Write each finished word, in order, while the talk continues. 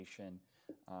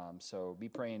So be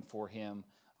praying for him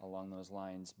along those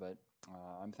lines. But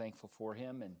I'm thankful for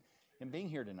him and him being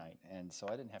here tonight, and so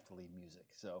I didn't have to lead music.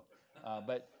 So,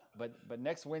 but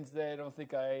next Wednesday, I don't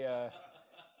think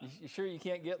you sure you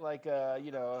can't get like a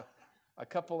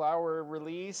couple hour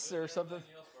release or something?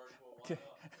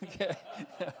 Okay.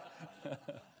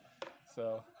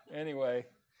 So anyway,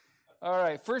 all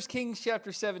right. 1 Kings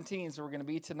chapter 17 is where we're going to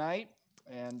be tonight,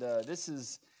 and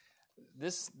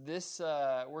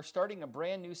we're starting a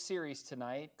brand new series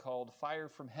tonight called Fire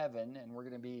from Heaven, and we're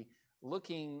going to be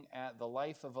looking at the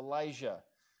life of Elijah,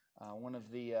 one of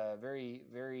the very,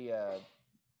 very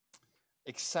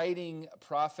exciting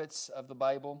prophets of the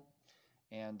Bible.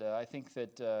 And I think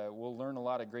that we'll learn a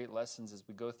lot of great lessons as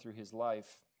we go through his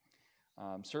life.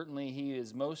 Certainly, he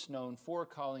is most known for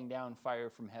calling down fire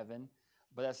from heaven,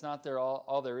 but that's not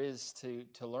all there is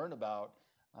to learn about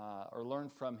or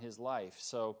learn from his life.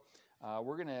 So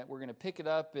we're gonna pick it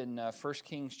up in 1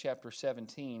 Kings chapter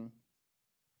 17.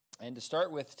 And to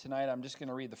start with tonight, I'm just going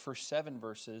to read the first 7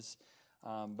 verses,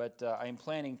 but I'm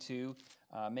planning to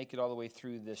make it all the way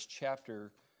through this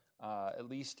chapter, at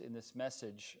least in this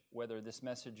message. Whether this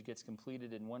message gets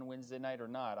completed in one Wednesday night or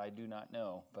not, I do not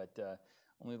know, but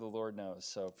only the Lord knows.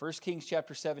 So 1 Kings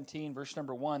chapter 17, verse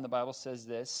number 1, the Bible says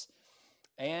this,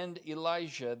 "And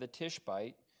Elijah the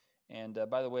Tishbite," and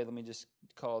by the way, let me just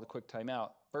call it a quick time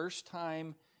out. First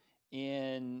time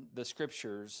in the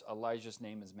scriptures Elijah's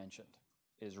name is mentioned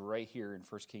is right here in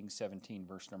 1 Kings 17,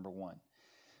 verse number 1.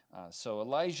 So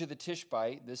Elijah the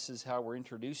Tishbite, this is how we're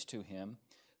introduced to him,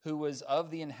 who was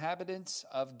of the inhabitants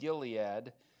of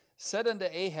Gilead, said unto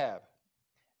Ahab,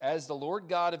 "As the Lord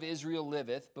God of Israel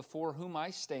liveth, before whom I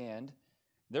stand,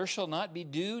 there shall not be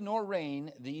dew nor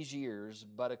rain these years,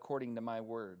 but according to my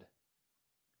word."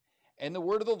 And the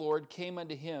word of the Lord came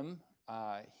unto him,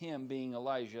 him being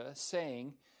Elijah,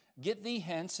 saying, "Get thee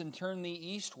hence and turn thee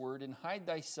eastward, and hide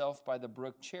thyself by the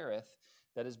brook Cherith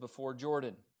that is before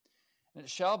Jordan. And it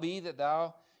shall be that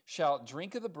thou shalt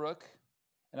drink of the brook,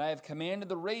 and I have commanded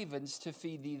the ravens to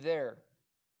feed thee there."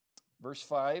 Verse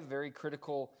 5, very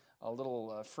critical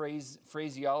little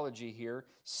phraseology here.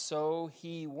 "So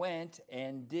he went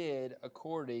and did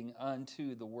according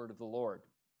unto the word of the Lord.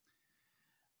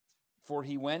 For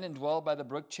he went and dwelled by the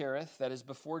brook Cherith that is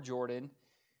before Jordan."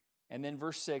 And then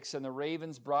verse 6, "And the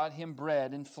ravens brought him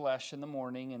bread and flesh in the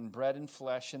morning, and bread and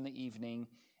flesh in the evening,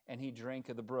 and he drank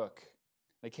of the brook.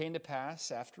 It came to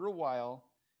pass after a while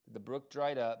that the brook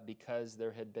dried up, because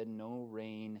there had been no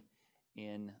rain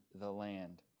in the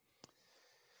land."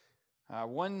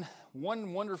 One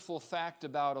wonderful fact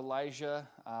about Elijah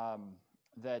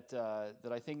that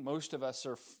I think most of us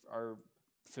are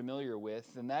familiar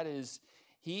with, and that is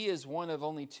he is one of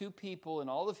only 2 people in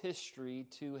all of history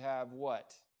to have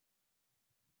what?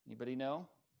 Anybody know?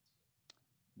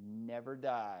 Never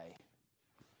die.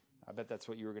 I bet that's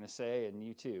what you were going to say, and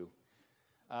you too.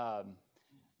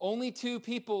 Only 2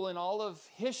 people in all of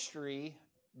history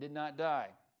did not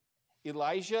die.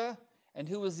 Elijah, and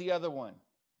who was the other one?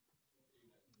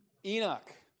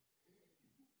 Enoch.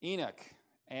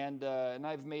 And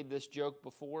I've made this joke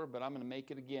before, but I'm going to make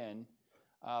it again.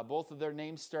 Both of their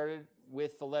names started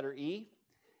with the letter E,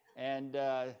 and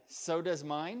so does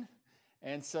mine.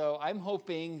 And so I'm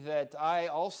hoping that I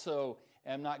also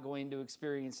am not going to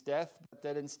experience death, but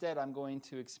that instead I'm going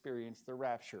to experience the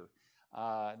rapture.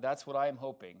 That's what I'm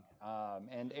hoping.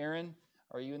 And Aaron,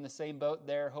 are you in the same boat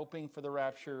there, hoping for the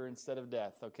rapture instead of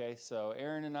death? Okay, so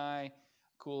Aaron and I,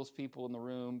 coolest people in the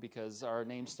room because our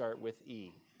names start with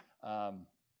E.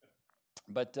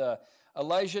 But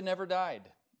Elijah never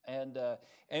died.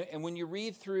 And when you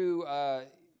read through,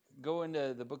 go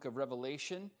into the book of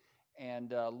Revelation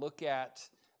and look at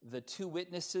the 2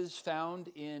 witnesses found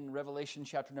in Revelation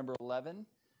chapter number 11.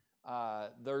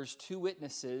 There's 2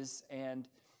 witnesses, and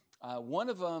one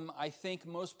of them, I think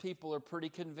most people are pretty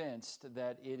convinced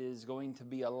that it is going to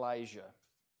be Elijah.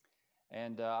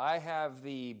 And I have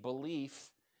the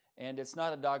belief, and it's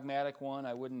not a dogmatic one,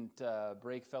 I wouldn't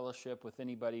break fellowship with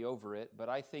anybody over it, but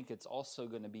I think it's also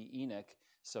going to be Enoch.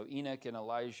 So Enoch and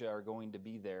Elijah are going to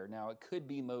be there. Now, it could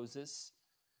be Moses,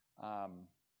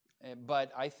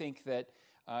 but I think that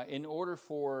in order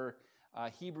for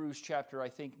Hebrews chapter, I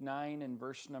think 9 and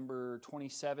verse number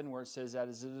 27, where it says that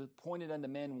it is appointed unto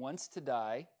men once to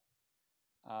die,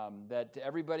 that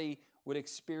everybody would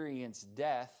experience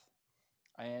death,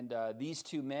 and these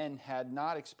 2 men had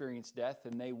not experienced death,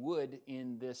 and they would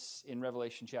in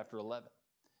Revelation chapter 11.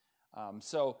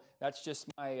 So that's just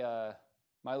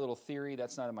my little theory.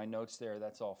 That's not in my notes there.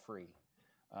 That's all free.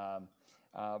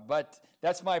 But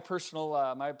that's my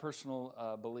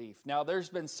personal belief. Now, there's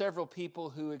been several people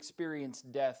who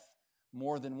experienced death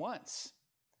more than once.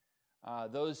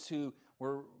 Those who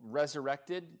were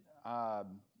resurrected,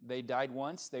 they died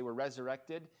once, they were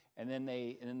resurrected, and then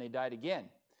they died again.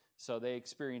 So they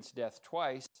experienced death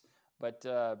twice, but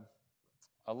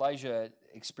Elijah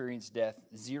experienced death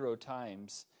 0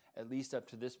 times, at least up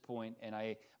to this point, and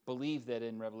I believe that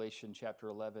in Revelation chapter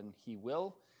 11, he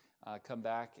will come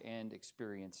back and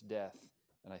experience death,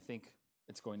 and I think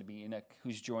it's going to be Enoch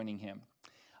who's joining him.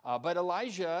 But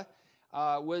Elijah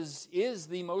is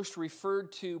the most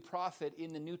referred to prophet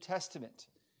in the New Testament.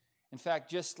 In fact,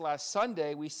 just last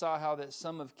Sunday, we saw how that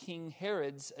some of King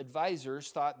Herod's advisors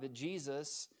thought that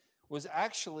Jesus was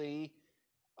actually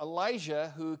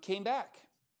Elijah who came back.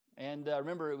 And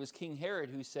remember, it was King Herod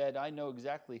who said, I know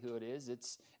exactly who it is.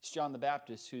 It's John the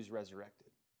Baptist who's resurrected.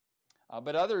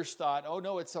 But others thought, oh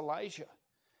no, it's Elijah.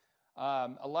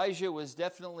 Elijah was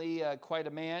definitely quite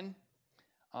a man,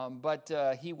 but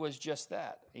he was just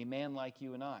that, a man like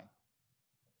you and I.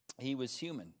 He was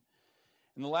human.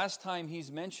 And the last time he's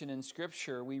mentioned in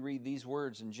Scripture, we read these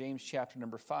words in James chapter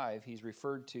number 5.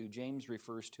 James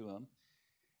refers to him.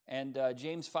 And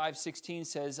James 5:16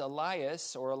 says,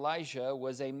 Elias, or Elijah,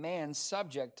 was a man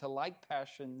subject to like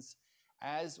passions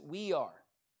as we are.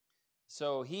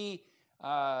 So he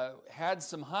had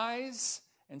some highs,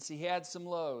 and he had some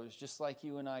lows, just like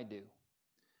you and I do.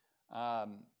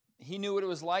 He knew what it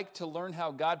was like to learn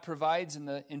how God provides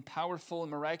in powerful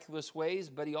and miraculous ways,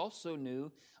 but he also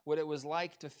knew what it was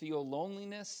like to feel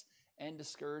loneliness and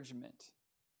discouragement.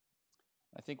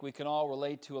 I think we can all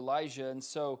relate to Elijah, and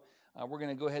so we're going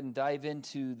to go ahead and dive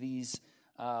into these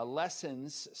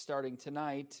lessons starting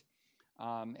tonight.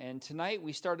 And tonight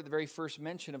we start at the very first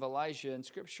mention of Elijah in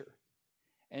Scripture.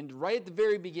 And right at the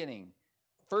very beginning,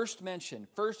 first mention,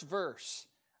 first verse,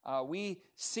 we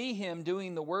see him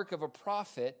doing the work of a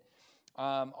prophet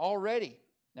already.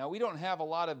 Now, we don't have a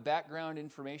lot of background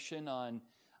information on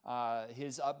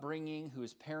his upbringing, who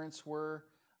his parents were.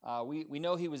 We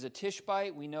know he was a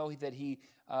Tishbite. We know that he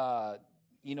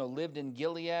lived in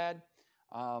Gilead.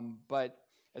 But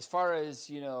as far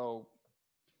as,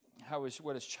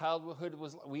 what his childhood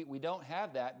was, we don't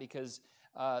have that because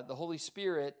the Holy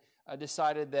Spirit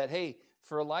decided that, hey,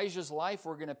 for Elijah's life,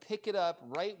 we're going to pick it up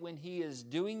right when he is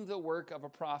doing the work of a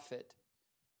prophet.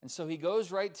 And so he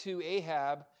goes right to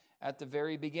Ahab at the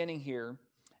very beginning here.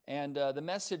 And the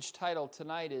message title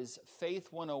tonight is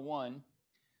Faith 101.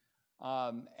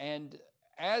 And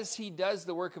as he does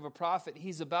the work of a prophet,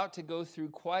 he's about to go through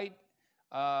quite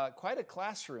a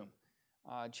classroom.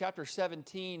 Chapter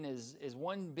 17 is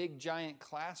one big giant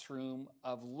classroom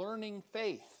of learning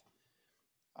faith.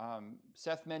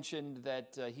 Seth mentioned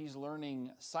that he's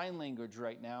learning sign language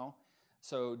right now.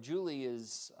 So Julie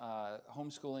is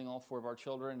homeschooling all 4 of our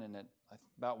children, and at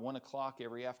about 1 o'clock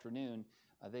every afternoon,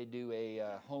 they do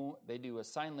a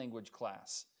sign language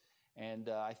class. And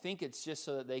I think it's just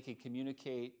so that they can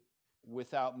communicate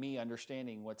without me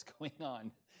understanding what's going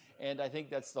on. And I think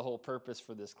that's the whole purpose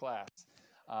for this class.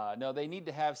 No, they need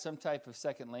to have some type of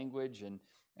second language, and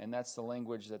that's the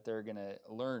language that they're going to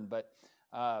learn. But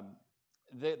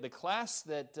the class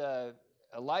that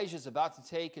Elijah's about to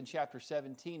take in chapter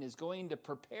 17 is going to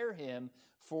prepare him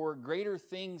for greater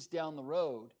things down the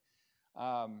road.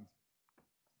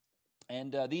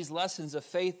 And these lessons of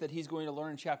faith that he's going to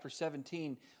learn in chapter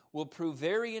 17 will prove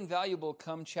very invaluable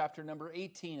come chapter number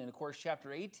 18. And of course,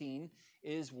 chapter 18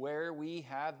 is where we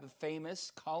have the famous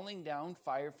calling down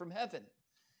fire from heaven.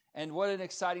 And what an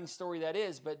exciting story that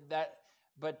is. But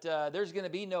there's going to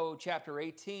be no chapter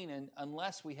 18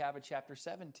 unless we have a chapter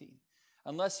 17.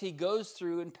 Unless he goes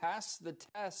through and passes the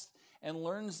test and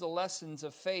learns the lessons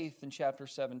of faith in chapter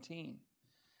 17.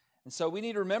 And so we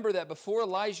need to remember that before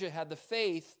Elijah had the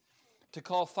faith to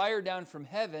call fire down from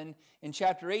heaven, in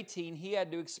chapter 18, he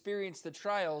had to experience the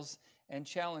trials and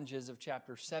challenges of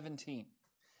chapter 17.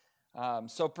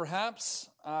 So perhaps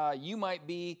you might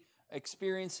be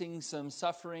experiencing some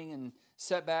suffering and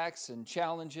setbacks and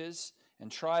challenges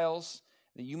and trials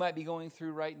that you might be going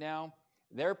through right now.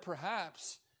 They're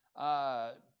perhaps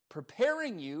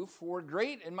preparing you for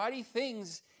great and mighty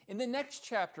things in the next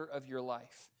chapter of your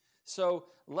life. So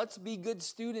let's be good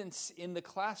students in the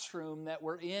classroom that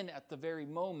we're in at the very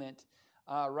moment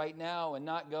right now, and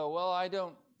not go, well, I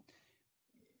don't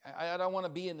want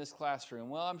to be in this classroom.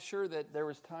 Well, I'm sure that there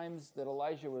was times that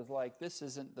Elijah was like, this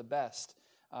isn't the best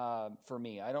for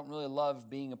me. I don't really love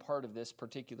being a part of this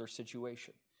particular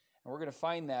situation. And we're going to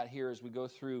find that here as we go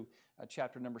through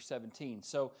chapter number 17.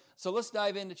 So let's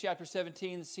dive into chapter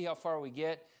 17 and see how far we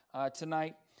get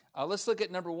tonight. Let's look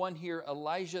at number 1 here,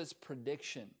 Elijah's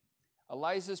prediction.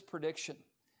 Elijah's prediction.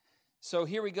 So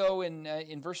here we go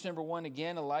in verse number 1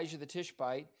 again, Elijah the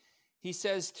Tishbite. he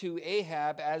says to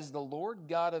Ahab, "As the Lord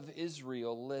God of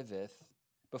Israel liveth,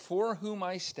 before whom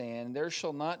I stand, there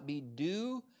shall not be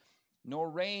dew nor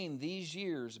rain these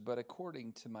years, but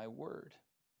according to my word."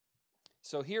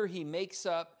 So here he makes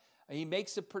a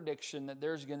prediction that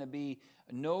there's going to be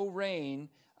no rain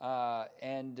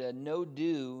and no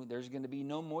dew. There's going to be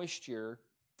no moisture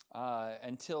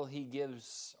until he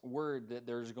gives word that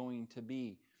there's going to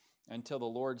be, until the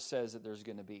Lord says that there's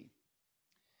going to be.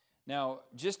 Now,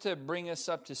 just to bring us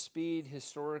up to speed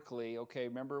historically, okay,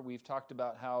 remember we've talked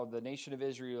about how the nation of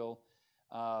Israel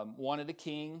wanted a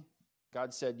king.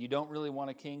 God said, "You don't really want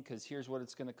a king because here's what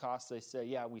it's going to cost." They say,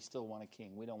 "Yeah, we still want a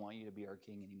king. We don't want you to be our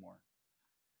king anymore.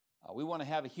 We want to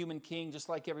have a human king just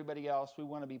like everybody else. We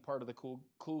want to be part of the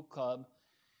cool club.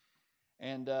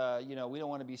 And, we don't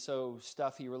want to be so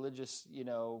stuffy, religious,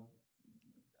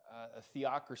 a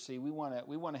theocracy. We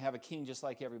want to have a king just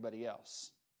like everybody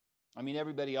else. I mean,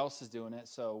 everybody else is doing it,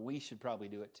 so we should probably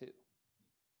do it too."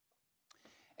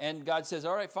 And God says,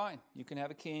 "All right, fine. You can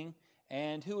have a king."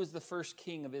 And who was the first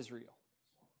king of Israel?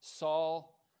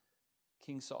 Saul,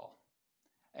 King Saul.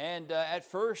 And at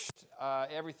first,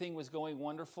 everything was going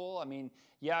wonderful. I mean,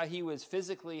 yeah, he was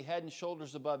physically head and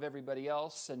shoulders above everybody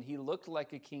else, and he looked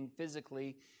like a king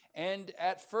physically. And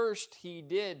at first, he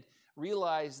did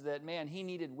realize that, man, he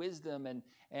needed wisdom, and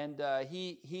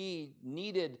he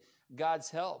needed God's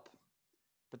help.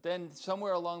 But then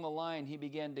somewhere along the line, he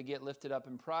began to get lifted up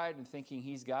in pride and thinking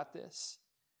he's got this.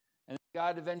 And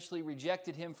God eventually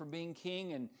rejected him from being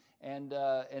king, and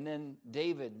then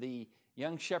David, the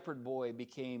young shepherd boy,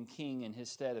 became king in his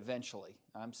stead eventually.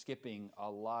 I'm skipping a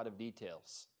lot of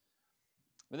details.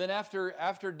 But then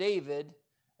after David,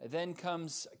 then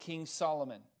comes King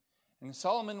Solomon. And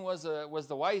Solomon was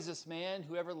the wisest man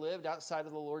who ever lived outside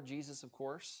of the Lord Jesus, of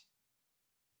course.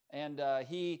 And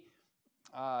he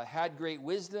had great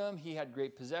wisdom. He had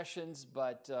great possessions,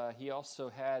 but he also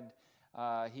had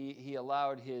he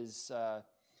allowed his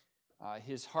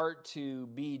heart to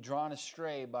be drawn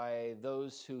astray by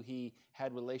those who he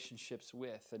had relationships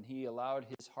with, and he allowed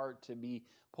his heart to be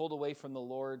pulled away from the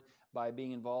Lord by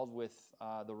being involved with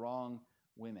the wrong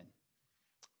women.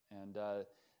 And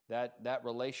that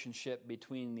relationship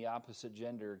between the opposite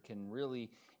gender can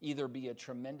really either be a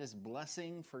tremendous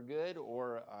blessing for good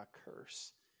or a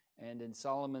curse. And in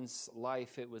Solomon's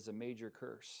life, it was a major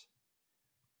curse.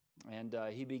 And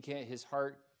his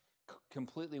heart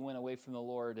completely went away from the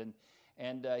Lord.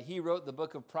 And he wrote the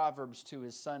book of Proverbs to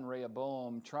his son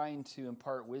Rehoboam, trying to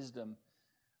impart wisdom.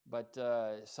 But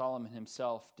Solomon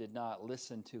himself did not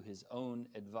listen to his own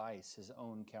advice, his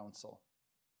own counsel.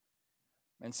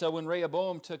 And so when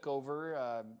Rehoboam took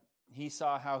over, he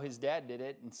saw how his dad did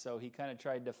it, and so he kind of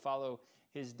tried to follow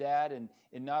his dad in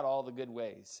not all the good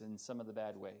ways, in some of the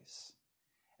bad ways.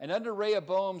 And under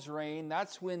Rehoboam's reign,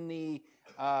 that's when the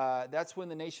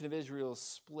nation of Israel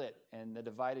split and the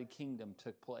divided kingdom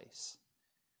took place.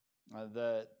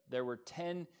 There were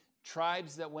 10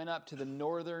 tribes that went up to the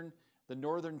northern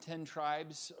 10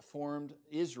 tribes formed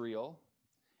Israel,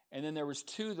 and then there was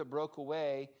 2 that broke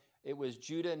away. It was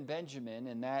Judah and Benjamin,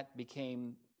 and that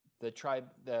became the tribe,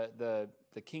 the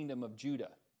kingdom of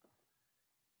Judah.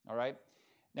 All right.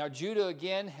 Now Judah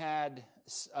again had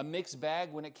a mixed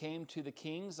bag when it came to the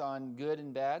kings on good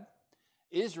and bad.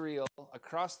 Israel,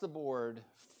 across the board,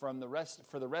 for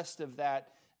the rest of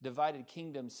that divided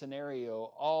kingdom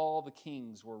scenario, all the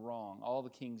kings were wrong. All the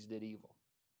kings did evil.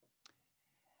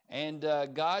 And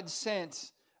God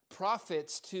sent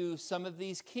prophets to some of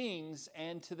these kings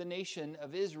and to the nation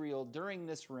of Israel during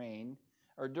this reign,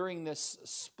 or during this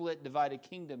split divided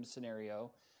kingdom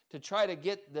scenario, to try to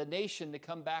get the nation to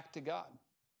come back to God.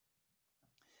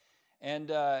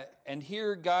 And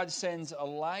here God sends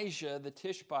Elijah the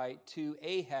Tishbite to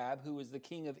Ahab, who was the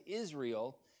king of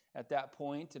Israel at that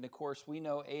point. And of course, we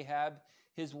know Ahab,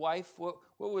 his wife. What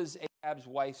was Ahab's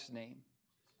wife's name?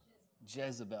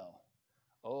 Jezebel.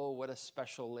 Oh, what a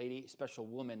special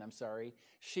woman,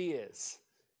 she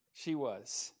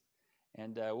was.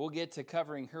 And we'll get to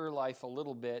covering her life a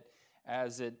little bit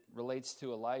as it relates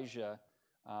to Elijah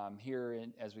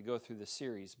as we go through the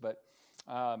series. But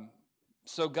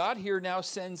so God here now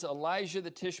sends Elijah the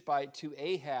Tishbite to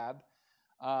Ahab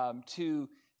to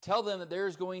tell them that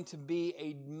there's going to be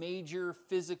a major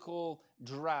physical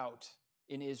drought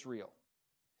in Israel.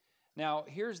 Now,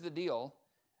 here's the deal.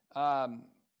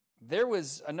 There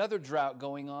was another drought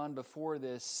going on before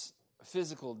this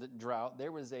physical drought.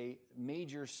 There was a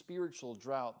major spiritual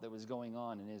drought that was going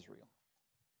on in Israel.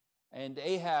 And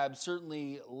Ahab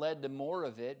certainly led to more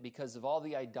of it because of all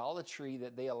the idolatry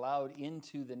that they allowed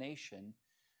into the nation.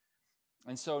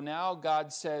 And so now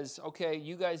God says, okay,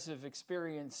 you guys have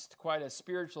experienced quite a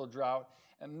spiritual drought,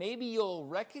 and maybe you'll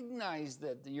recognize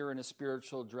that you're in a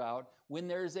spiritual drought when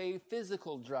there's a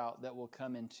physical drought that will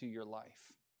come into your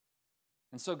life.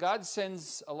 And so God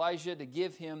sends Elijah to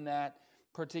give him that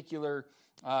particular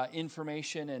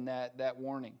information and that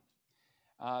warning.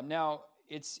 Now,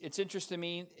 it's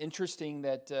interesting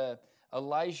that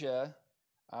Elijah,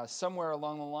 somewhere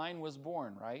along the line, was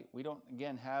born, right? We don't,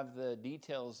 again, have the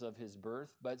details of his birth,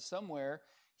 but somewhere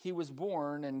he was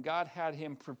born, and God had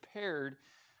him prepared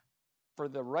for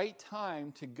the right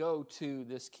time to go to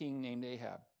this king named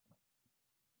Ahab.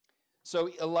 So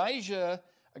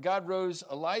God rose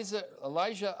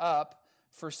Elijah up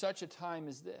for such a time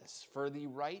as this, for the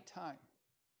right time.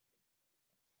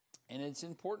 And it's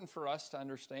important for us to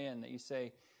understand that you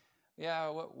say, yeah,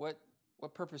 what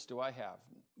purpose do I have?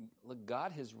 Look,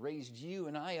 God has raised you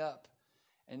and I up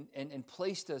and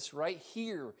placed us right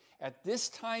here at this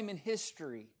time in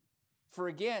history for,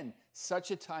 again, such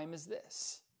a time as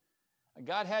this.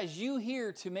 God has you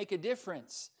here to make a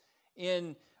difference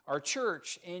in our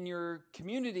church, in your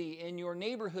community, in your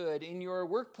neighborhood, in your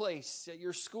workplace, at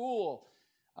your school,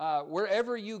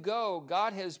 wherever you go.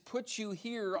 God has put you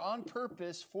here on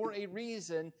purpose for a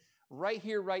reason, right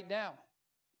here, right now.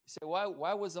 You say,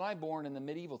 why wasn't I born in the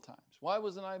medieval times? Why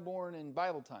wasn't I born in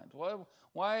Bible times? Why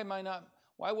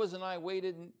wasn't I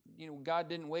waited? God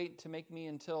didn't wait to make me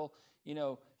until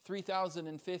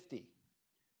 3050.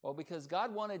 Well, because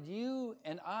God wanted you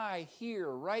and I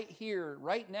here,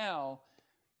 right now,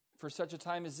 for such a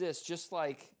time as this, just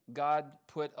like God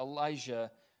put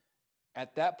Elijah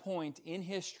at that point in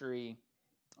history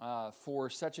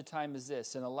for such a time as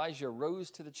this. And Elijah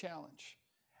rose to the challenge,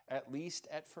 at least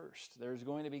at first. There's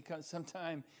going to be some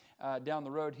time down the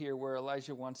road here where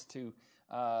Elijah wants to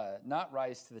not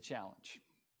rise to the challenge.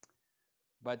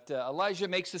 But Elijah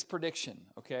makes this prediction,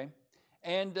 okay?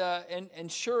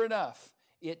 And sure enough,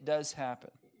 it does happen.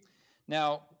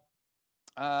 Now,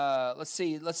 let's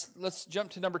see. Let's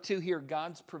jump to number 2 here,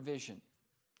 God's provision.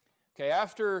 Okay,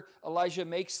 after Elijah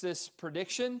makes this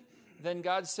prediction, then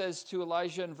God says to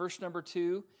Elijah in verse number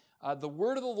 2, the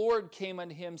word of the Lord came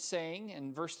unto him, saying,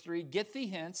 in verse 3, get thee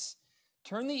hence,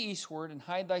 turn thee eastward, and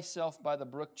hide thyself by the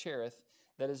brook Cherith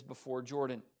that is before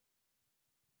Jordan.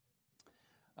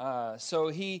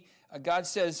 God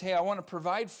says, hey, I want to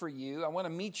provide for you. I want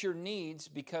to meet your needs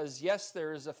because, yes,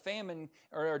 there is a famine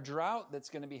or a drought that's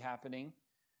going to be happening,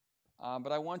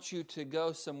 but I want you to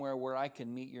go somewhere where I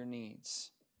can meet your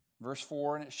needs. Verse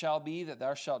 4, and it shall be that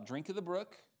thou shalt drink of the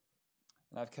brook,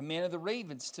 and I've commanded the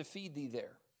ravens to feed thee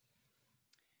there.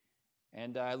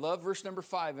 And I love verse number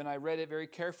 5, and I read it very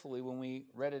carefully when we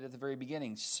read it at the very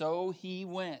beginning. So he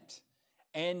went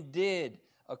and did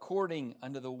according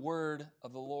unto the word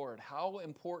of the Lord. How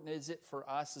important is it for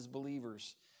us as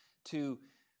believers to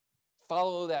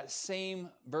follow that same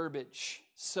verbiage?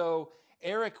 So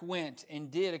Eric went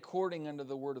and did according unto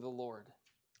the word of the Lord.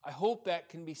 I hope that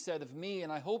can be said of me,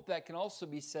 and I hope that can also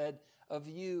be said of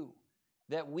you,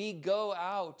 that we go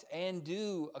out and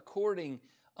do according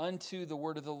unto the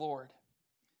word of the Lord.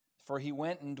 For he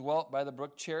went and dwelt by the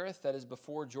brook Cherith that is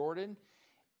before Jordan,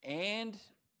 and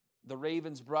the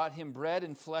ravens brought him bread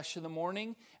and flesh in the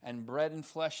morning, and bread and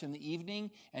flesh in the evening,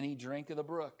 and he drank of the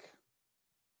brook.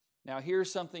 Now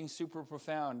here's something super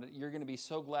profound. You're going to be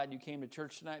so glad you came to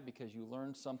church tonight because you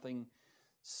learned something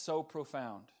so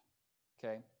profound.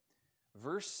 Okay?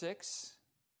 Verse 6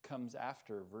 comes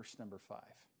after verse number 5.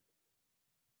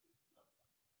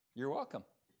 You're welcome.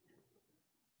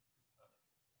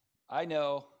 I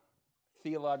know,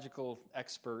 theological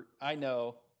expert, I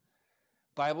know,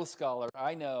 Bible scholar,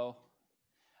 I know.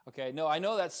 Okay, no, I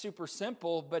know that's super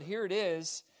simple, but here it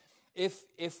is. If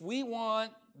we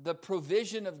want the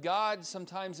provision of God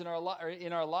sometimes in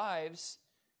our lives,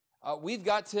 we've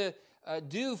got to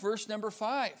do verse number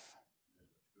 5.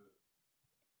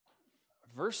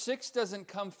 Verse 6 doesn't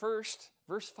come first.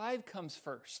 Verse 5 comes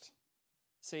first.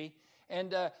 See?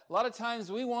 And a lot of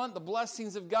times we want the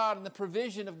blessings of God and the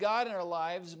provision of God in our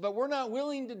lives, but we're not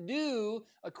willing to do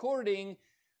according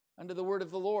unto the word of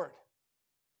the Lord.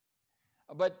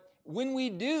 But when we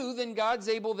do, then God's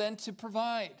able then to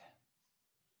provide.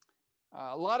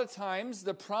 A lot of times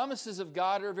the promises of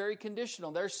God are very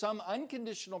conditional. There's some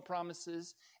unconditional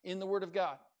promises in the word of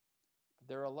God. But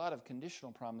there are a lot of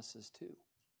conditional promises too.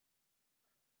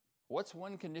 What's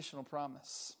one conditional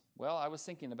promise? Well, I was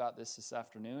thinking about this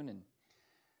afternoon, and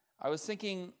I was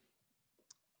thinking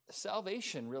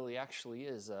salvation really actually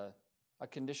is a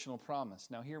conditional promise.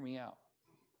 Now, hear me out.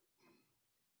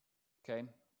 Okay?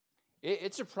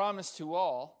 It's a promise to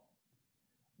all,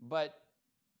 but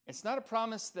it's not a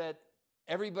promise that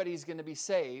everybody's going to be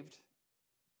saved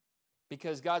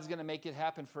because God's going to make it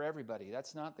happen for everybody.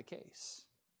 That's not the case.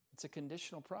 It's a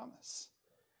conditional promise.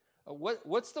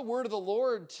 What's the word of the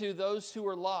Lord to those who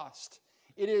are lost?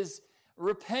 It is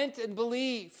repent and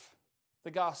believe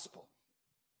the gospel.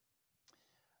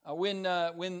 When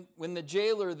the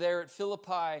jailer there at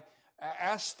Philippi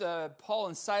asked Paul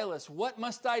and Silas, what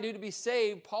must I do to be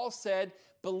saved? Paul said,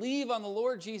 believe on the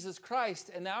Lord Jesus Christ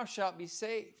and thou shalt be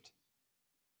saved.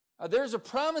 There's a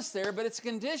promise there, but it's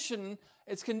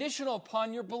conditional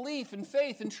upon your belief and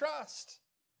faith and trust.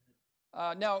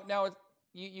 Now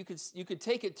you could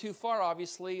take it too far,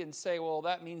 obviously, and say, well,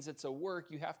 that means it's a work.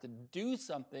 You have to do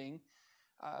something.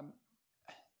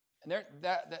 And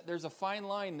there's a fine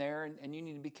line there, and you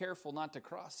need to be careful not to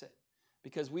cross it.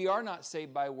 Because we are not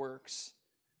saved by works,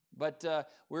 but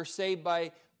we're saved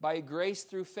by grace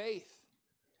through faith.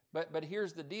 But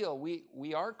here's the deal.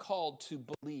 We are called to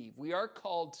believe. We are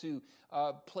called to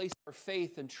place our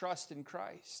faith and trust in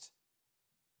Christ.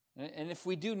 And if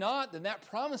we do not, then that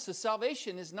promise of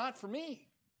salvation is not for me.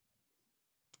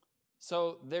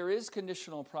 So there is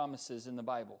conditional promises in the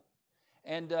Bible.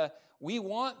 And we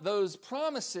want those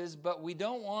promises, but we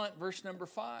don't want verse number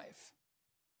 5.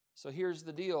 So here's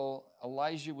the deal.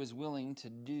 Elijah was willing to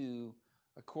do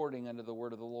according unto the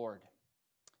word of the Lord.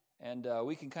 And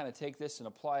we can kind of take this and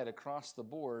apply it across the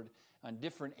board on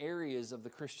different areas of the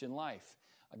Christian life.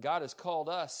 God has called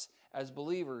us as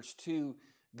believers to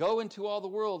go into all the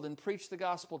world and preach the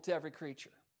gospel to every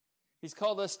creature. He's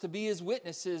called us to be His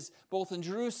witnesses both in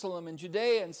Jerusalem and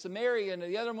Judea and Samaria and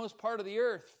the othermost part of the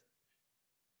earth.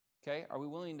 Okay, are we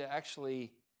willing to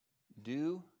actually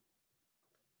do?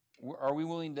 Are we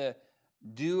willing to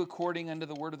do according unto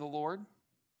the word of the Lord?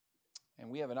 And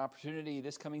we have an opportunity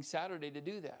this coming Saturday to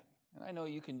do that. And I know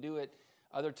you can do it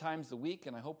other times of the week,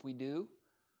 and I hope we do.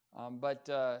 And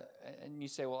you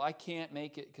say, well, I can't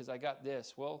make it because I got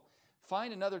this. Well,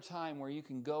 find another time where you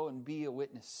can go and be a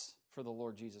witness for the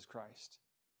Lord Jesus Christ.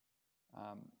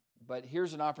 But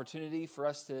here's an opportunity for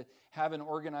us to have an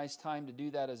organized time to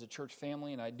do that as a church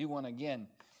family. And I do want to, again,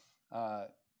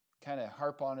 kind of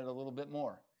harp on it a little bit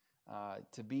more,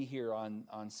 to be here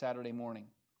on Saturday morning.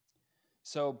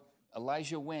 So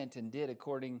Elijah went and did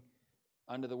according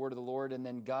unto the word of the Lord, and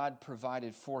then God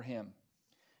provided for him.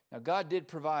 Now, God did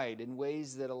provide in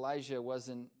ways that Elijah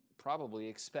wasn't probably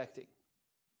expecting.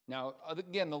 Now,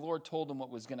 again, the Lord told him what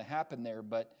was going to happen there,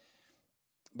 but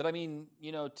I mean,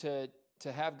 you know, to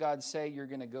have God say you're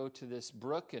going to go to this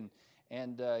brook and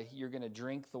you're going to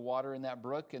drink the water in that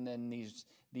brook, and then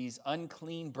these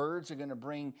unclean birds are going to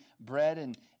bring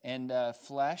bread and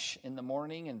flesh in the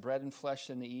morning and bread and flesh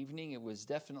in the evening. It was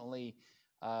definitely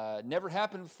never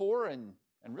happened before and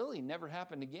really never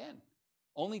happened again.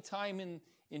 Only time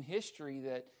in history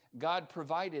that God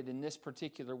provided in this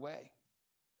particular way.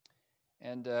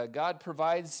 And God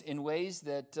provides in ways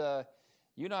that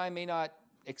you and I may not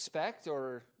expect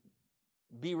or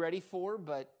be ready for,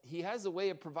 but He has a way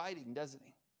of providing, doesn't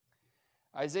He?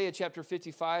 Isaiah chapter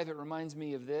 55, it reminds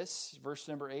me of this, verse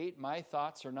number 8, my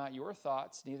thoughts are not your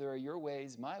thoughts, neither are your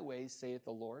ways my ways, saith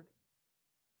the Lord.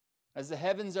 As the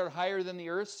heavens are higher than the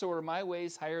earth, so are my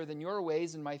ways higher than your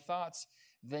ways, and my thoughts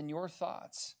than your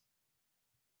thoughts.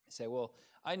 I say, well,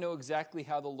 I know exactly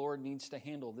how the Lord needs to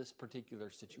handle this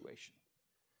particular situation.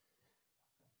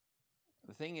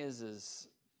 The thing is,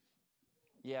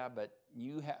 yeah, but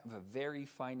you have a very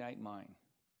finite mind.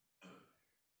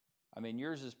 I mean,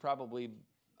 yours is probably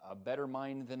a better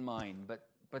mind than mine,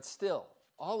 but still,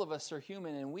 all of us are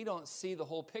human, and we don't see the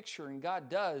whole picture, and God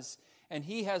does, and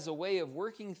He has a way of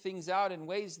working things out in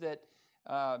ways that,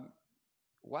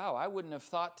 wow, I wouldn't have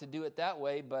thought to do it that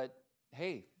way, but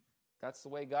hey, that's the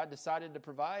way God decided to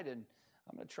provide, and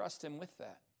I'm going to trust Him with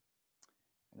that.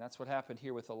 And that's what happened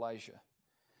here with Elijah.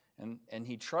 And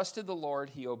he trusted the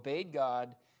Lord, he obeyed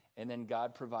God, and then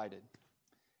God provided.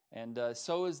 And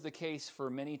so is the case for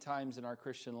many times in our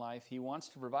Christian life. He wants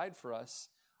to provide for us.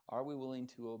 Are we willing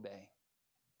to obey?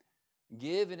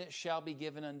 Give, and it shall be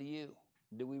given unto you.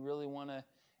 Do we really want to?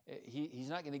 He's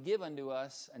not going to give unto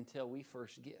us until we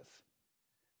first give.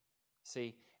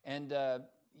 See, and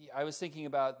I was thinking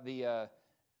about the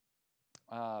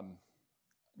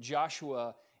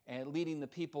Joshua and leading the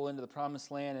people into the promised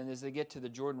land, and as they get to the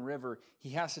Jordan River, he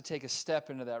has to take a step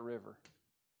into that river.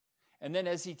 And then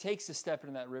as he takes a step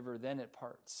into that river, then it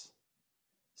parts.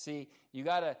 See, you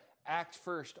got to act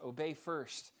first, obey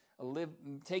first,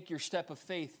 take your step of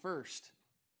faith first,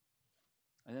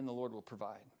 and then the Lord will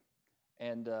provide.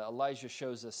 And Elijah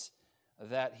shows us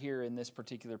that here in this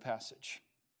particular passage.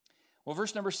 Well,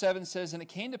 verse number 7 says, and it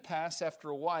came to pass after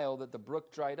a while that the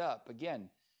brook dried up. Again,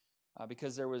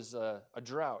 because there was a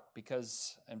drought.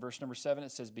 Because in verse number 7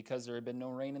 it says, because there had been no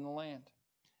rain in the land.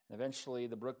 And eventually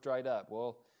the brook dried up.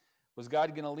 Well, was God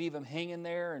going to leave him hanging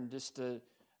there and just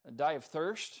die of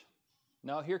thirst?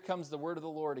 No, here comes the word of the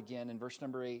Lord again in verse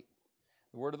number 8.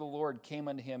 The word of the Lord came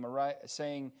unto him,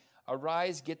 saying,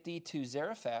 Arise, get thee to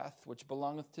Zarephath, which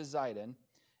belongeth to Zidon,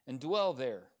 and dwell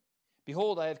there.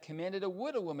 Behold, I have commanded a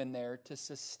widow woman there to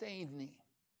sustain thee.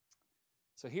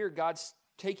 So here God's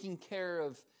taking care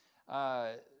of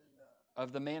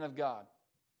the man of God.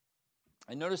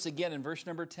 And notice again in verse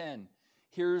number 10,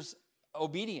 here's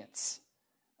obedience.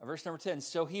 Verse number 10,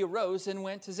 so he arose and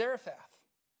went to Zarephath.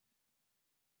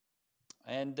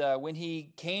 And when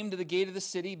he came to the gate of the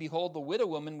city, behold, the widow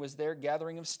woman was there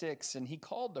gathering of sticks. And he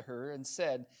called to her and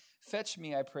said, Fetch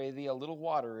me, I pray thee, a little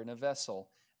water in a vessel,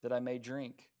 that I may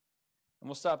drink. And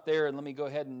we'll stop there, and let me go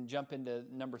ahead and jump into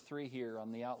number 3 here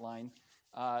on the outline.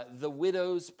 The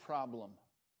widow's problem.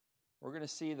 We're going to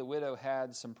see the widow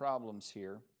had some problems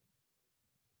here.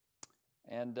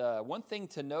 And one thing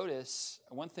to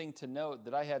note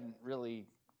that I hadn't really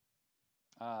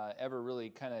ever really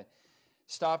kind of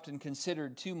stopped and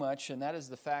considered too much, and that is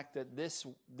the fact that this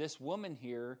woman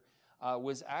here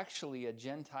was actually a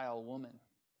Gentile woman.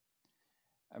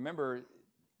 I remember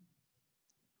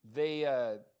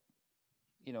Elijah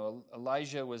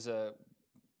was a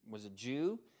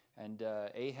Jew, and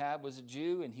Ahab was a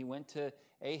Jew, and he went to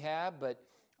Ahab, but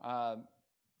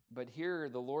here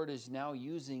the Lord is now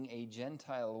using a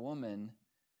Gentile woman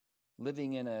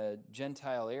living in a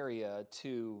Gentile area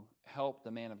to help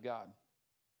the man of God.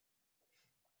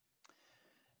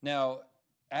 Now,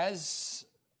 as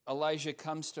Elijah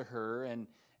comes to her and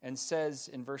says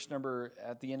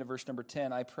at the end of verse number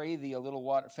 10, I pray thee a little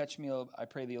water, fetch me, I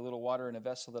pray thee a little water in a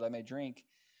vessel that I may drink.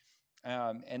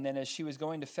 And then as she was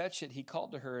going to fetch it, he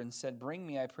called to her and said, Bring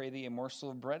me, I pray thee, a morsel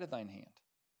of bread of thine hand.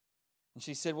 And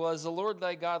she said, Well, as the Lord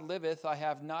thy God liveth, I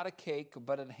have not a cake,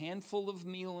 but a handful of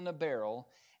meal in a barrel,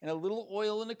 and a little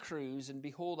oil in a cruse. And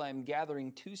behold, I am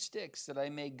gathering 2 sticks, that I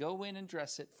may go in and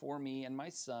dress it for me and my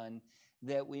son,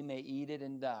 that we may eat it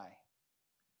and die.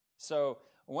 So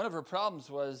one of her problems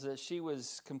was that she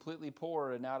was completely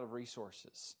poor and out of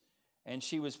resources. And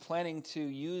she was planning to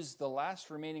use the last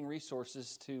remaining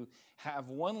resources to have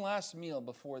one last meal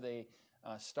before they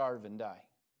starve and die.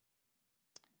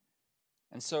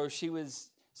 And so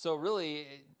really,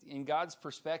 in God's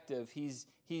perspective, he's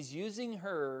using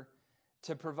her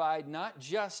to provide not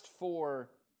just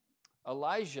for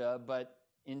Elijah, but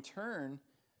in turn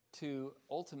to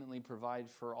ultimately provide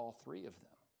for all 3 of them.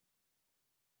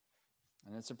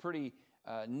 And it's a pretty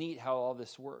neat how all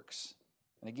this works.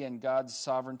 And again, God's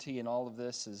sovereignty in all of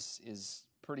this is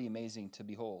pretty amazing to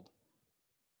behold.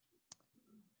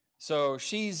 So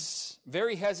she's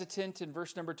very hesitant in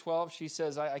verse number 12. She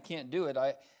says, I can't do it.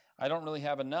 I don't really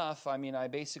have enough. I mean, I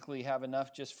basically have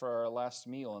enough just for our last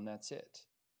meal, and that's it.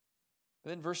 But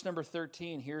then verse number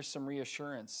 13, here's some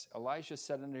reassurance. Elijah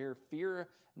said unto her, Fear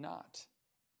not.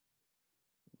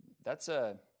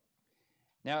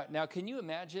 Now, can you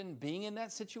imagine being in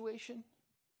that situation?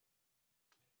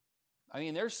 I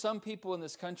mean, there's some people in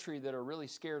this country that are really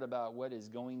scared about what is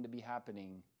going to be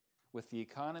happening with the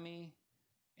economy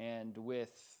and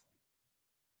with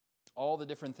all the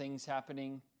different things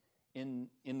happening in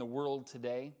the world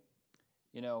today.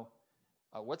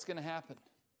 What's going to happen?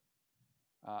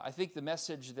 I think the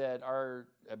message that our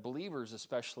believers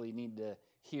especially need to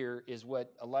hear is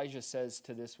what Elijah says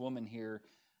to this woman here,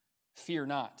 Fear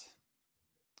not.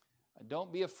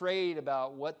 Don't be afraid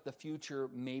about what the future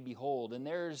may behold. And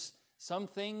there's some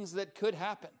things that could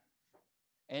happen.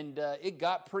 And it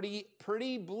got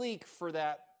pretty bleak for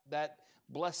that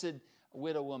blessed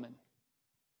widow woman.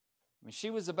 I mean, she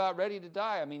was about ready to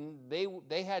die. I mean,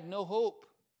 they had no hope.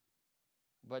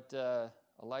 But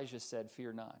Elijah said,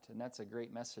 Fear not. And that's a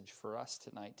great message for us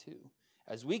tonight too.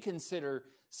 As we consider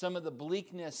some of the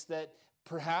bleakness that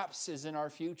perhaps is in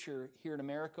our future here in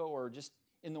America or just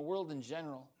in the world in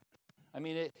general. I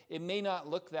mean, it may not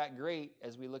look that great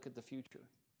as we look at the future.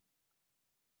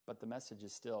 But the message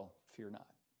is still, Fear not.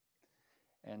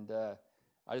 And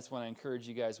I just want to encourage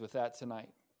you guys with that tonight.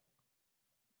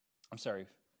 I'm sorry,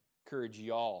 encourage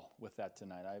y'all with that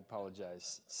tonight. I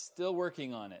apologize. Still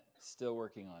working on it.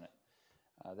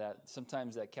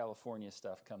 Sometimes that California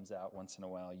stuff comes out once in a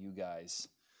while, you guys.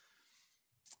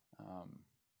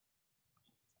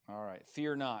 All right,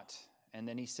 fear not. And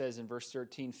then he says in verse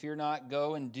 13, Fear not,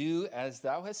 go and do as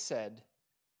thou hast said,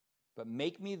 but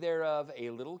make me thereof a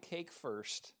little cake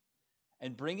first,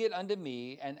 and bring it unto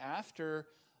me, and after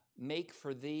make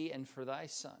for thee and for thy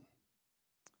son.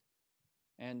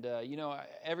 And,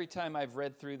 every time I've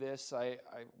read through this,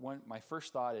 my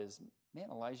first thought is, man,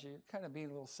 Elijah, you're kind of being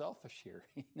a little selfish here,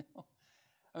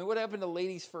 I mean, what happened to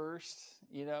ladies first?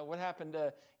 What happened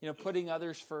to, putting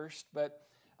others first? But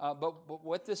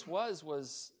what this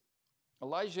was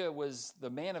Elijah was the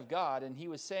man of God, and he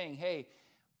was saying, hey,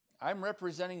 I'm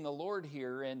representing the Lord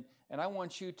here, and I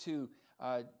want you to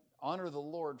honor the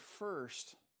Lord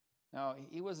first. Now,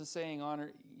 he wasn't saying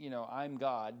honor, I'm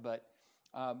God,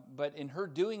 but in her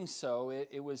doing so,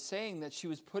 it was saying that she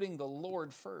was putting the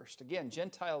Lord first. Again,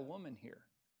 Gentile woman here.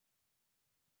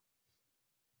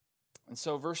 And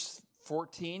so verse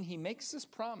 14, he makes this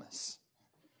promise.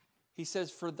 He says,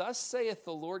 for thus saith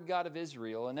the Lord God of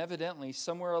Israel, and evidently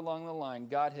somewhere along the line,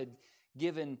 God had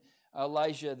given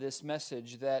Elijah this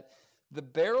message that the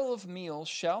barrel of meal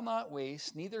shall not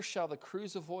waste, neither shall the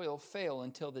cruse of oil fail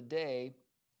until the day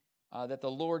that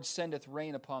the Lord sendeth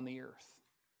rain upon the earth.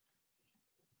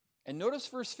 And notice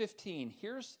verse 15.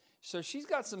 So she's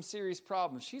got some serious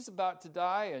problems. She's about to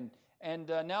die, and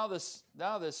now this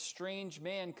strange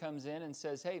man comes in and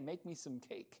says, hey, make me some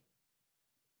cake.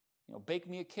 Bake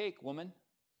me a cake, woman.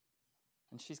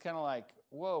 And she's kind of like,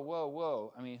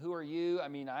 whoa. I mean, who are you? I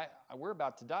mean, we're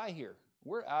about to die here.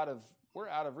 We're out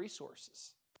of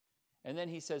resources. And then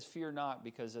he says, fear not,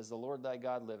 because as the Lord thy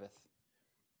God liveth,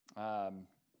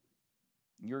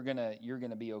 you're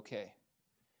gonna be okay.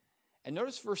 And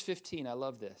notice verse 15, I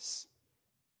love this.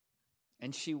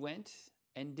 And she went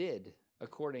and did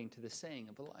according to the saying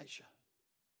of Elijah.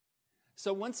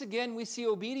 So once again, we see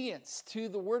obedience to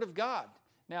the word of God.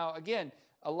 Now, again,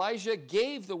 Elijah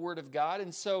gave the word of God,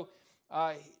 and so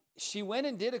she went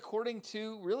and did according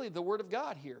to really the word of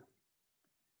God here.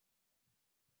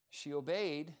 She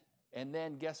obeyed, and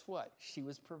then guess what? She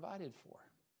was provided for.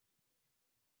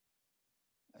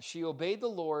 She obeyed the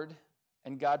Lord,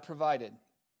 and God provided.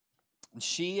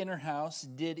 She and her house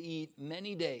did eat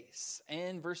many days.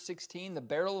 And verse 16, the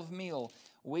barrel of meal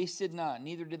wasted not,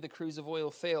 neither did the cruse of oil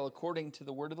fail, according to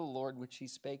the word of the Lord, which he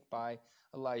spake by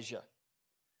Elijah.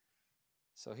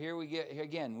 So here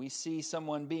we see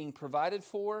someone being provided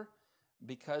for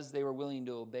because they were willing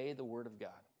to obey the word of God.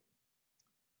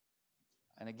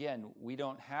 And again, we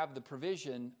don't have the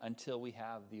provision until we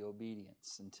have the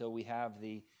obedience, until we have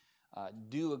the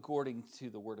do according to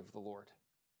the word of the Lord.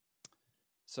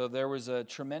 So there was a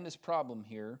tremendous problem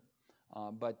here,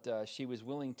 but she was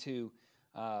willing to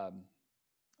obey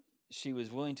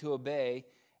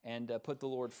and put the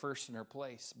Lord first in her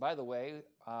place. By the way,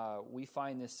 we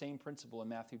find this same principle in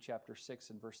Matthew chapter 6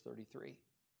 and verse 33.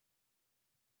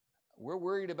 We're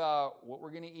worried about what we're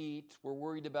going to eat. We're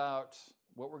worried about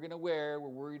what we're going to wear. We're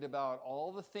worried about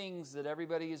all the things that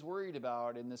everybody is worried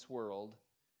about in this world.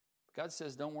 God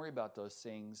says, don't worry about those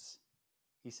things.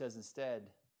 He says instead,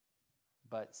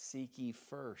 but seek ye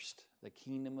first the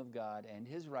kingdom of God and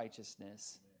his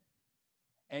righteousness.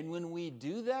 And when we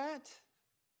do that,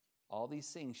 all these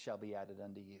things shall be added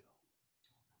unto you.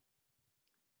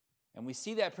 And we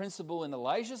see that principle in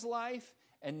Elijah's life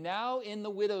and now in the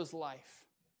widow's life.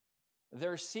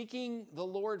 They're seeking the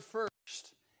Lord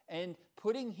first and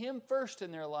putting him first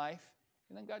in their life,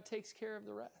 and then God takes care of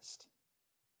the rest.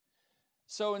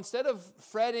 So instead of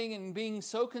fretting and being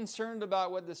so concerned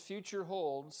about what this future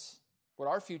holds, what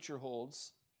our future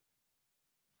holds,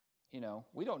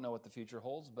 we don't know what the future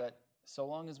holds, but so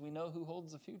long as we know who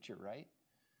holds the future, right?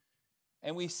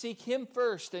 And we seek him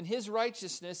first and his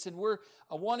righteousness, and we're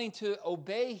wanting to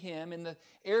obey him in the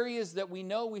areas that we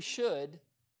know we should,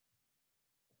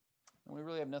 and we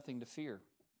really have nothing to fear.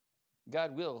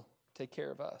 God will take care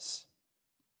of us.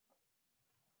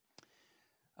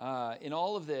 In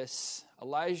all of this,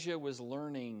 Elijah was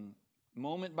learning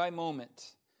moment by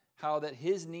moment how that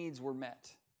his needs were met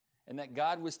and that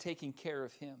God was taking care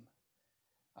of him.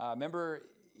 Remember,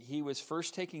 he was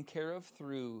first taken care of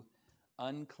through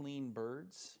unclean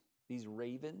birds. These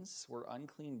ravens were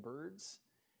unclean birds,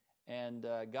 and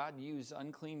God used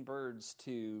unclean birds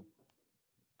to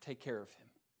take care of him.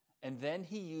 And then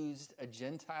he used a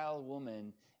Gentile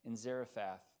woman in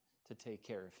Zarephath to take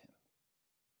care of him.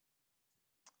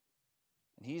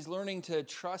 And he's learning to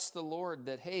trust the Lord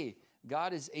that, hey,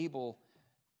 God is able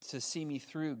to see me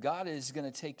through. God is going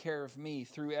to take care of me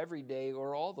through every day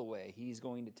or all the way. He's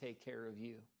going to take care of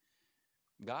you.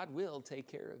 God will take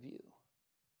care of you.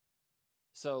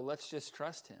 So let's just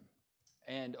trust him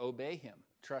and obey him.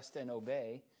 Trust and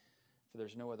obey, for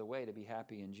there's no other way to be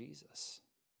happy in Jesus.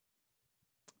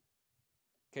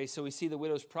 Okay, so we see the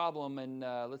widow's problem, and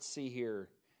let's see here.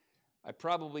 I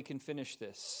probably can finish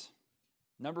this.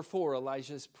 Number 4,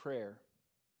 Elijah's prayer.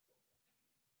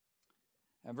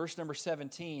 And verse number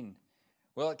 17.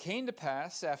 Well, it came to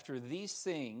pass after these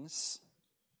things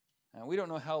We don't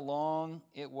know how long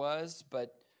it was,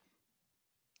 but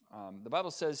the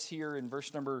Bible says here in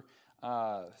verse number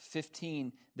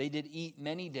 15, they did eat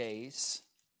many days.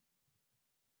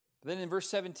 But then in verse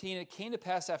 17, it came to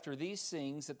pass after these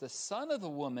things that the son of the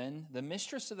woman, the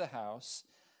mistress of the house,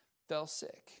 fell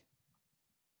sick.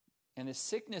 And his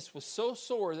sickness was so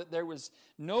sore that there was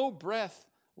no breath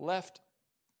left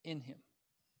in him.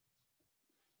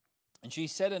 And she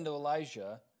said unto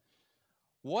Elijah,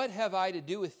 What have I to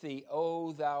do with thee,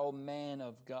 O thou man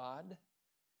of God?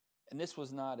 And this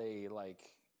was not a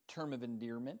term of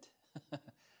endearment.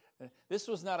 This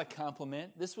was not a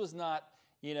compliment. This was not,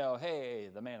 hey,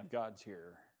 the man of God's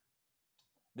here.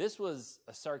 This was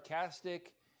a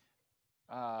sarcastic,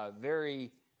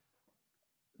 very,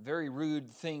 very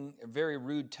rude thing, a very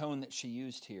rude tone that she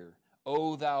used here.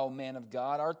 O thou man of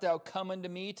God, art thou come unto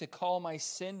me to call my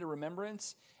sin to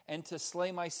remembrance and to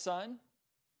slay my son?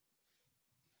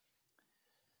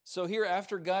 So here,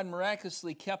 after God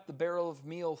miraculously kept the barrel of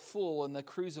meal full and the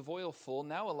cruse of oil full,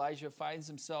 now Elijah finds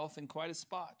himself in quite a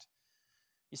spot.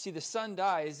 You see, the son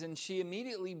dies, and she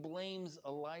immediately blames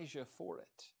Elijah for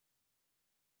it.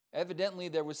 Evidently,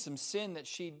 there was some sin that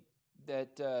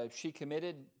she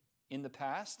committed in the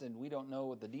past, and we don't know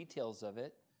what the details of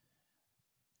it.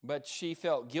 But she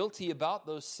felt guilty about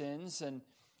those sins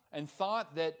and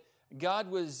thought that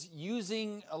God was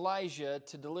using Elijah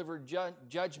to deliver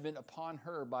judgment upon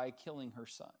her by killing her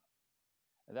son.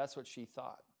 And that's what she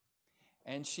thought.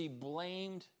 And she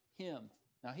blamed him.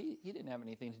 Now, he didn't have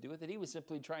anything to do with it. He was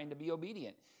simply trying to be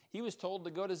obedient. He was told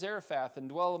to go to Zarephath and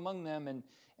dwell among them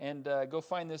and go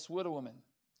find this widow woman.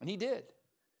 And he did.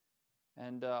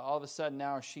 And all of a sudden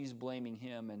now she's blaming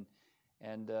him.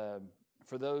 And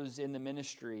for those in the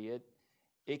ministry,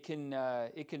 it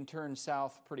can turn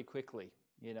south pretty quickly.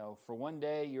 For one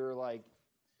day you're like,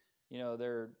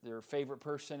 their favorite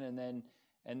person, and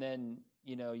then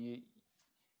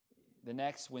the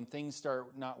next, when things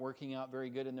start not working out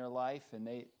very good in their life, and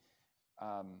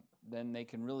then they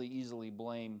can really easily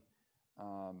blame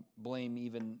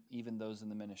even those in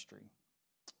the ministry.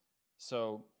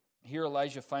 So here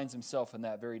Elijah finds himself in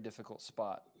that very difficult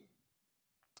spot.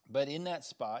 But in that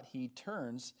spot, he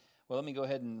turns. Well, let me go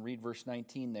ahead and read verse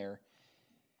 19 there.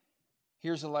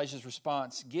 Here's Elijah's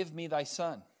response, Give me thy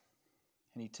son.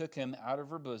 And he took him out of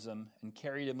her bosom and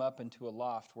carried him up into a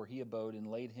loft where he abode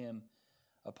and laid him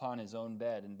upon his own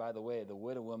bed. And by the way, the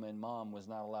widow woman mom was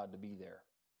not allowed to be there.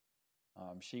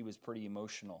 She was pretty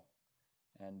emotional.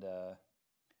 And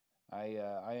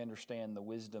I understand the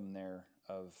wisdom there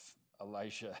of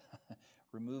Elijah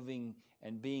removing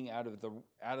and being out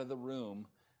of the room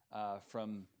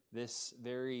from this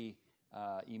very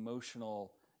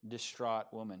emotional, distraught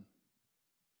woman.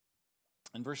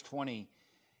 In verse 20,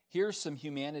 here's some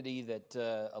humanity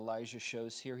that Elijah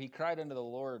shows here. He cried unto the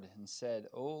Lord and said,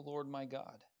 O Lord my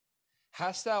God,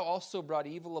 hast thou also brought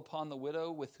evil upon the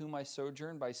widow with whom I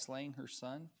sojourn by slaying her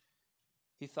son?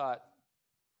 He thought,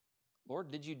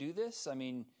 Lord, did you do this?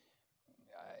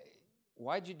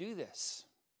 Why'd you do this?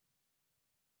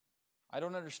 I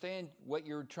don't understand what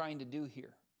you're trying to do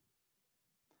here.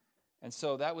 And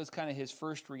so that was kind of his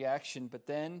first reaction. But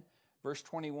then, verse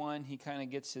 21, he kind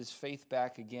of gets his faith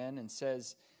back again and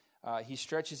says, he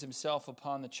stretches himself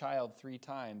upon the child 3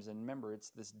 times. And remember,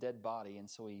 it's this dead body. And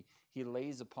so he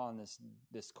lays upon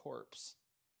this corpse.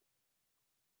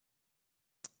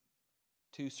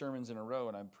 2 sermons in a row,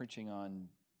 and I'm preaching on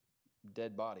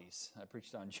dead bodies. I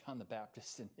preached on John the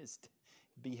Baptist and his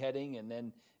beheading, and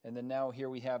then now here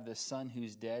we have this son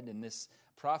who's dead, and this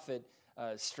prophet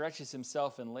stretches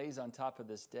himself and lays on top of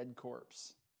this dead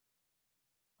corpse.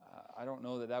 I don't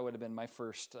know that would have been my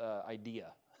first idea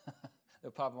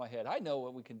that popped in my head. I know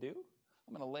what we can do.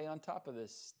 I'm going to lay on top of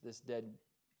this dead.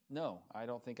 No, I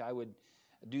don't think I would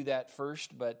do that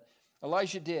first, but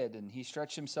Elijah did, and he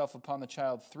stretched himself upon the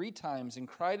child 3 times and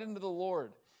cried unto the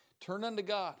Lord, turned unto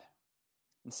God,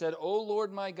 and said, O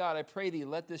Lord my God, I pray thee,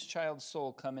 let this child's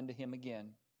soul come into him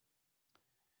again.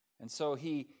 And so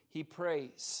he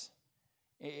prays.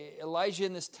 Elijah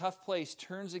in this tough place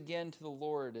turns again to the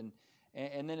Lord,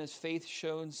 and then his faith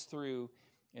shines through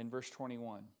in verse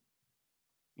 21.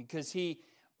 Because he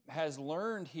has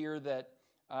learned here that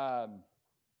God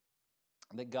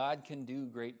can do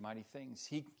great, mighty things.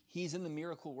 He's in the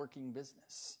miracle-working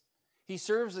business. He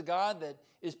serves a God that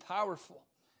is powerful,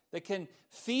 that can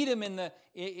feed him in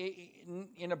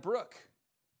a brook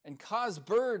and cause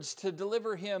birds to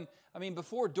deliver him.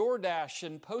 Before DoorDash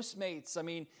and Postmates,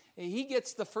 he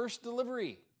gets the first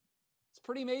delivery. It's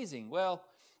pretty amazing. Well,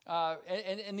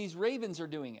 and these ravens are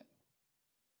doing it.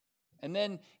 And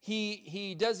then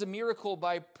he does a miracle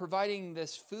by providing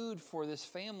this food for this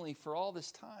family for all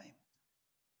this time.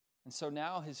 And so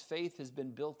now his faith has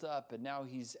been built up, and now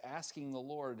he's asking the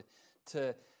Lord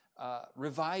to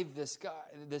revive this guy,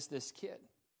 this kid.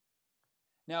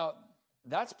 Now,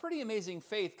 that's pretty amazing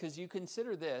faith, because you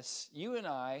consider this, you and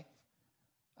I,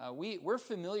 we're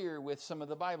familiar with some of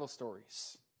the Bible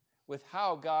stories, with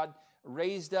how God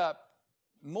raised up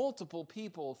multiple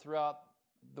people throughout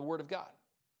the Word of God.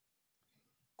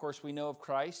 Of course, we know of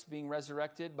Christ being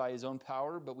resurrected by his own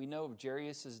power, but we know of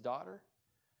Jairus' daughter.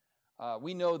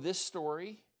 We know this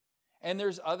story, and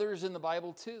there's others in the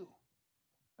Bible too.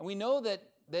 And we know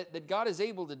that God is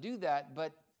able to do that,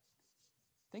 but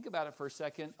think about it for a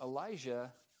second.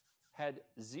 Elijah had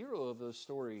 0 of those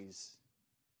stories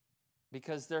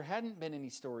because there hadn't been any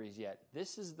stories yet.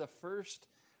 This is the first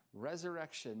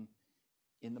resurrection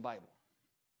in the Bible.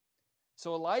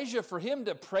 So Elijah, for him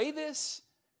to pray this,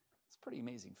 it's pretty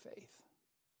amazing faith.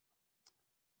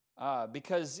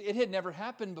 Because it had never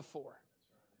happened before.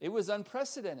 It was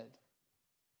unprecedented.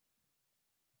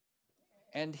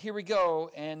 And here we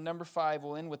go, and number 5,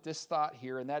 we'll end with this thought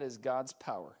here, and that is God's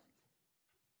power.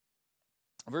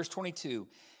 Verse 22,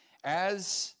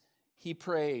 as he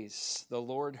prays, the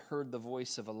Lord heard the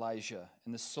voice of Elijah,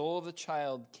 and the soul of the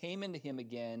child came into him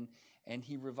again, and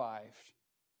he revived.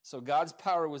 So God's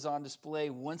power was on display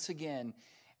once again,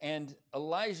 and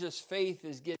Elijah's faith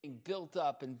is getting built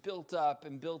up and built up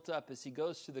and built up as he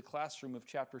goes to the classroom of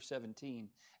chapter 17.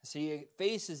 As he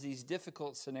faces these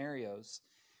difficult scenarios,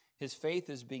 his faith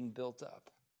is being built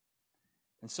up.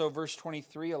 And so verse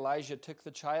 23, Elijah took the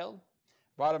child,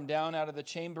 brought him down out of the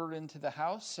chamber into the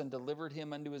house, and delivered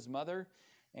him unto his mother.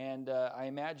 And I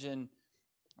imagine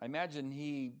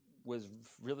he was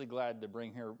really glad to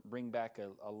bring back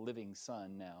a living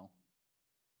son now,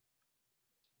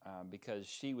 because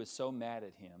she was so mad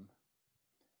at him.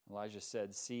 Elijah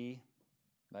said, "See,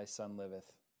 thy son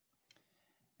liveth."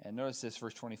 And notice this,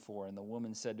 verse 24, and the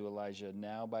woman said to Elijah,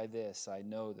 now by this I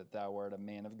know that thou art a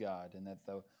man of God, and that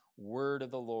the word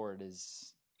of the Lord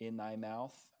is in thy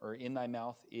mouth, or in thy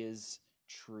mouth is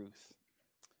truth.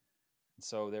 And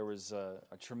so there was a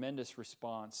tremendous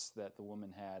response that the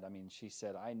woman had. I mean, she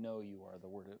said, I know you are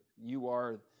you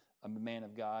are a man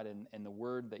of God, and the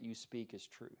word that you speak is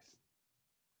truth.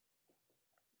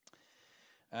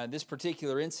 This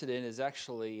particular incident is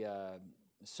actually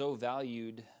so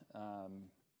valued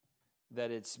that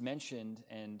it's mentioned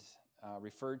and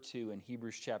referred to in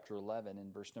Hebrews chapter 11 in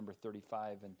verse number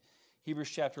 35. And Hebrews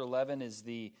chapter 11 is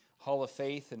the Hall of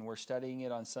Faith, and we're studying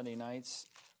it on Sunday nights.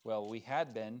 Well, we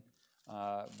had been,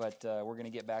 but we're going to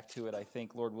get back to it, I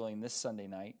think, Lord willing, this Sunday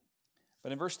night.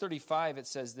 But in verse 35, it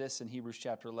says this in Hebrews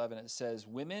chapter 11. It says,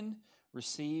 women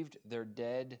received their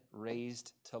dead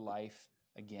raised to life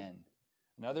again.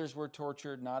 And others were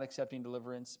tortured, not accepting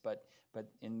deliverance, but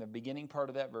in the beginning part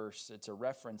of that verse, it's a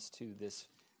reference to this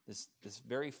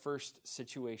very first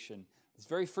situation, this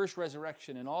very first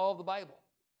resurrection in all of the Bible.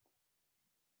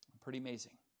 Pretty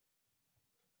amazing.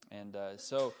 And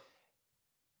so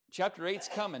chapter 8's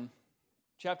coming,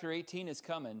 chapter 18 is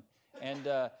coming,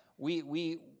 and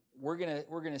we're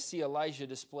gonna see Elijah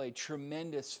display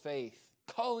tremendous faith,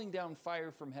 calling down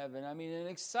fire from heaven. I mean, an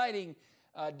exciting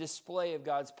display of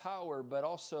God's power, but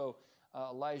also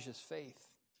Elijah's faith.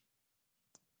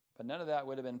 But none of that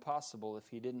would have been possible if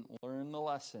he didn't learn the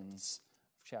lessons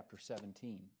of chapter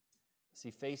 17. As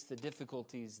he faced the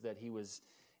difficulties that he was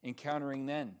encountering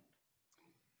then.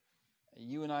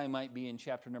 You and I might be in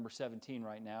chapter number 17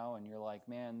 right now, and you're like,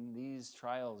 man, these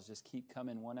trials just keep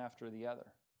coming one after the other.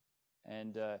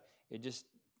 And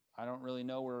I don't really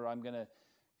know where I'm going to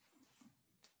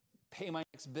pay my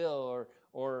next bill,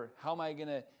 or how am I going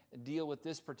to deal with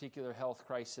this particular health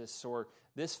crisis, or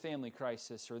this family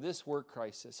crisis, or this work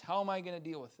crisis. How am I going to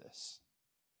deal with this?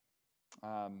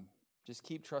 Just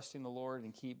keep trusting the Lord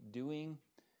and keep doing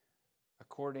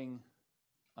according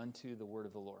unto the word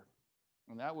of the Lord.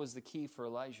 And that was the key for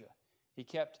Elijah. He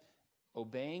kept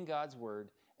obeying God's word,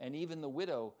 and even the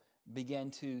widow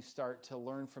began to start to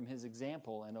learn from his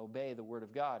example and obey the word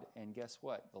of God. And guess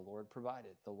what? The Lord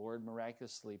provided. The Lord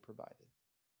miraculously provided.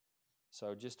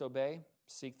 So just obey,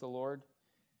 seek the Lord.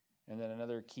 And then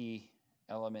another key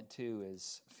element too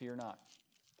is fear not.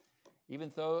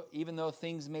 Even though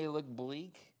things may look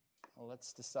bleak,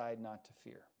 let's decide not to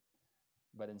fear,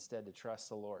 but instead to trust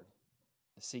the Lord,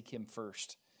 to seek him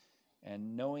first,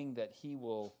 and knowing that he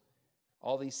will,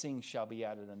 all these things shall be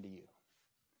added unto you.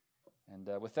 And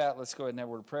with that, let's go ahead and have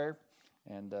a word of prayer,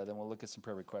 and then we'll look at some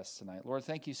prayer requests tonight. Lord,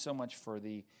 thank you so much for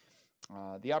the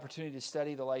opportunity to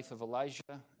study the life of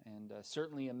Elijah, and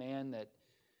certainly a man that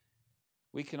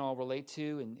we can all relate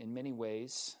to in many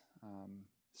ways,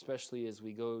 especially as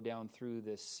we go down through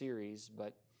this series.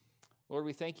 But Lord,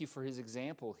 we thank you for his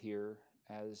example here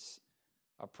as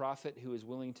a prophet who is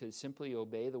willing to simply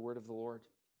obey the word of the Lord.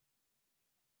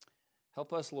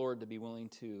 Help us, Lord, to be willing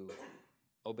to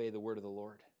obey the word of the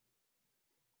Lord.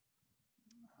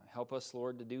 Help us,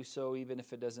 Lord, to do so even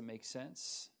if it doesn't make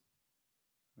sense.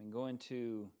 I mean, going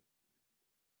to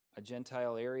a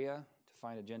Gentile area to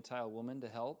find a Gentile woman to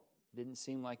help didn't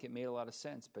seem like it made a lot of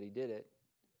sense, but he did it.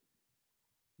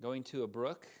 Going to a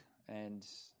brook and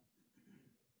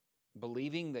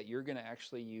believing that you're going to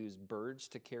actually use birds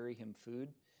to carry him food,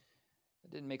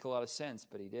 it didn't make a lot of sense,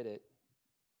 but he did it.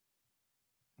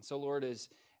 And so, Lord, as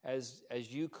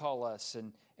you call us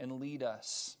and lead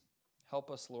us, help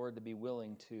us, Lord, to be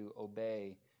willing to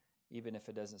obey even if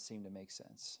it doesn't seem to make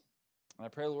sense. And I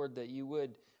pray, Lord, that you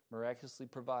would miraculously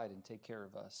provide and take care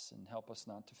of us and help us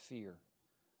not to fear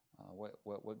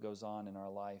what goes on in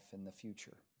our life in the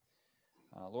future.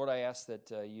 Lord, I ask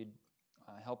that you'd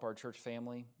help our church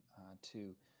family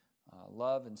to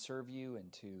love and serve you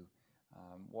and to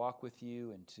walk with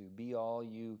you and to be all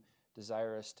you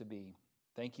desire us to be.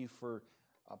 Thank you for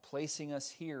placing us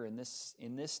here in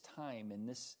this time, in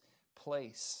this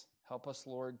place. Help us,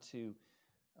 Lord, to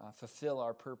fulfill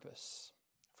our purpose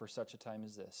for such a time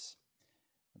as this.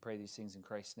 I pray these things in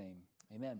Christ's name. Amen.